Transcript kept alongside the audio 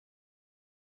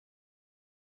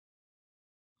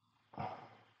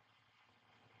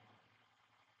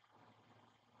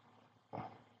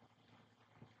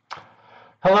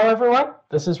Hello, everyone.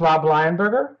 This is Rob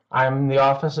Lionberger. I'm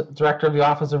the Director of the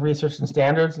Office of Research and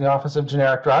Standards in the Office of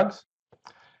Generic Drugs.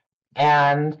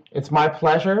 And it's my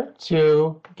pleasure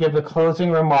to give the closing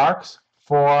remarks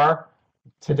for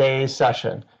today's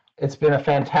session. It's been a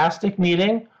fantastic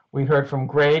meeting. We heard from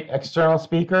great external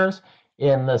speakers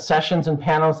in the sessions and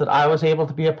panels that I was able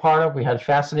to be a part of. We had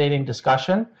fascinating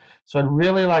discussion. So I'd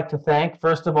really like to thank,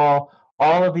 first of all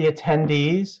of the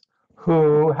attendees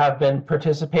who have been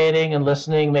participating and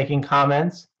listening, making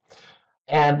comments.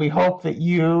 And we hope that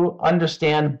you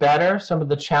understand better some of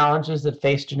the challenges that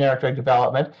face generic drug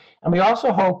development. And we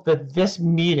also hope that this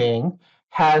meeting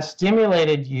has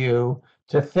stimulated you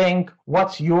to think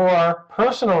what's your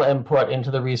personal input into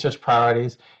the research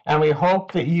priorities. And we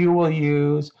hope that you will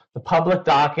use the public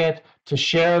docket to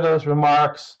share those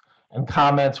remarks and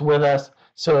comments with us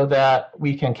so that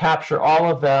we can capture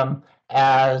all of them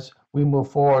as we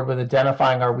move forward with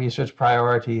identifying our research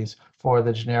priorities for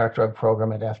the generic drug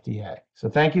program at FDA. So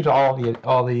thank you to all the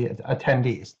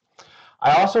attendees.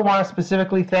 I also want to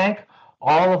specifically thank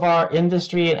all of our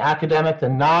industry and academic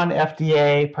and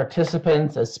non-FDA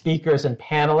participants as speakers and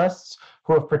panelists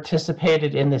who have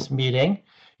participated in this meeting.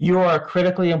 You are a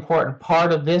critically important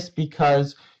part of this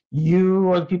because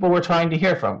you are the people we're trying to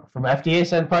hear from. From FDA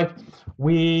standpoint,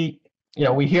 we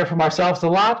hear from ourselves a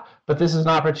lot, but this is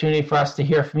an opportunity for us to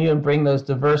hear from you and bring those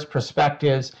diverse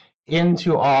perspectives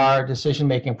into our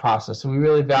decision-making process. So we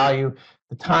really value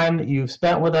the time that you've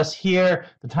spent with us here,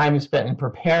 the time you've spent in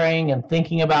preparing and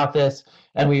thinking about this,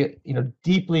 and we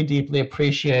deeply, deeply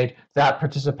appreciate that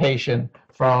participation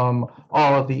from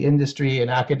all of the industry and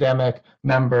academic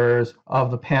members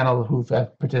of the panel who've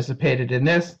participated in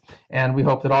this, and we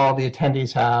hope that all the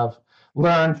attendees have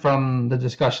learned from the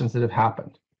discussions that have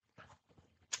happened.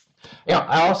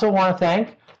 I also want to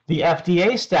thank the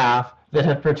FDA staff that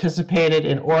have participated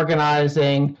in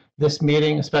organizing this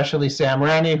meeting, especially Sam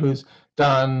Ranney, who's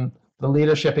done the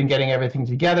leadership in getting everything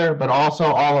together, but also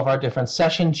all of our different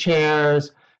session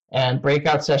chairs and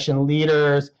breakout session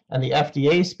leaders and the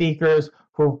FDA speakers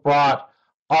who've brought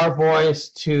our voice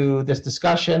to this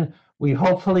discussion. We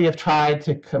hopefully have tried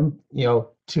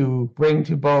to bring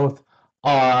to both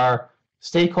our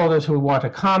stakeholders who want to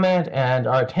comment and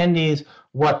our attendees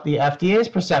what the FDA's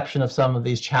perception of some of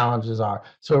these challenges are.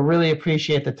 So I really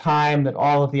appreciate the time that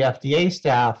all of the FDA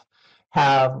staff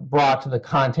have brought to the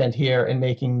content here in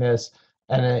making this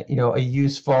a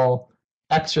useful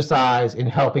exercise in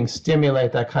helping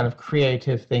stimulate that kind of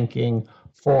creative thinking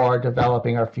for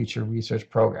developing our future research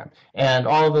program. And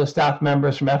all of those staff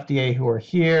members from FDA who are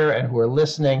here and who are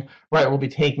listening, will be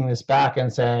taking this back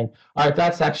and saying, all right,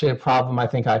 that's actually a problem I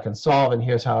think I can solve, and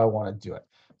here's how I want to do it.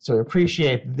 So we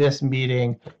appreciate this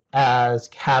meeting as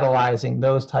catalyzing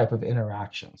those type of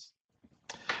interactions.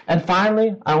 And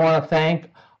finally, I want to thank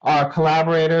our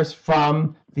collaborators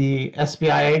from the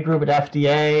SBIA group at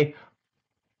FDA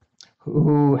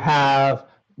who have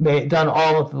done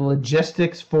all of the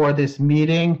logistics for this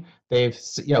meeting. They've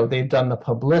done the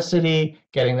publicity,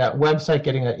 getting that website,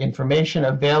 getting that information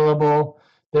available.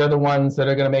 They're the ones that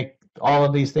are going to make all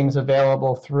of these things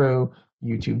available through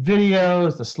YouTube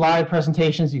videos, the slide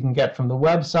presentations you can get from the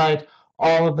website,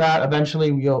 all of that.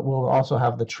 Eventually, we'll also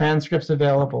have the transcripts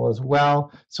available as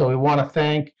well. So we want to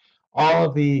thank all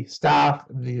of the staff,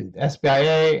 the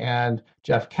SBIA, and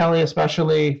Jeff Kelly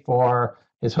especially for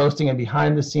his hosting and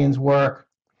behind-the-scenes work.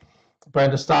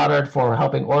 Brenda Stoddard for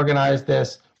helping organize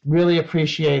this. Really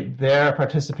appreciate their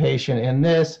participation in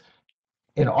this,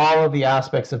 in all of the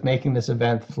aspects of making this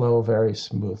event flow very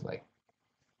smoothly.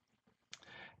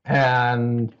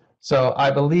 And so I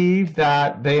believe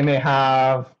that they may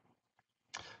have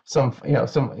some final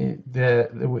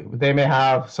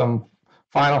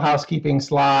housekeeping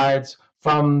slides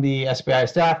from the SBI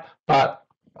staff, but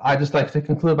I'd just like to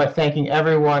conclude by thanking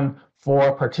everyone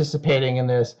for participating in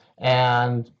this,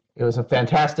 and it was a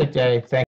fantastic day. Thank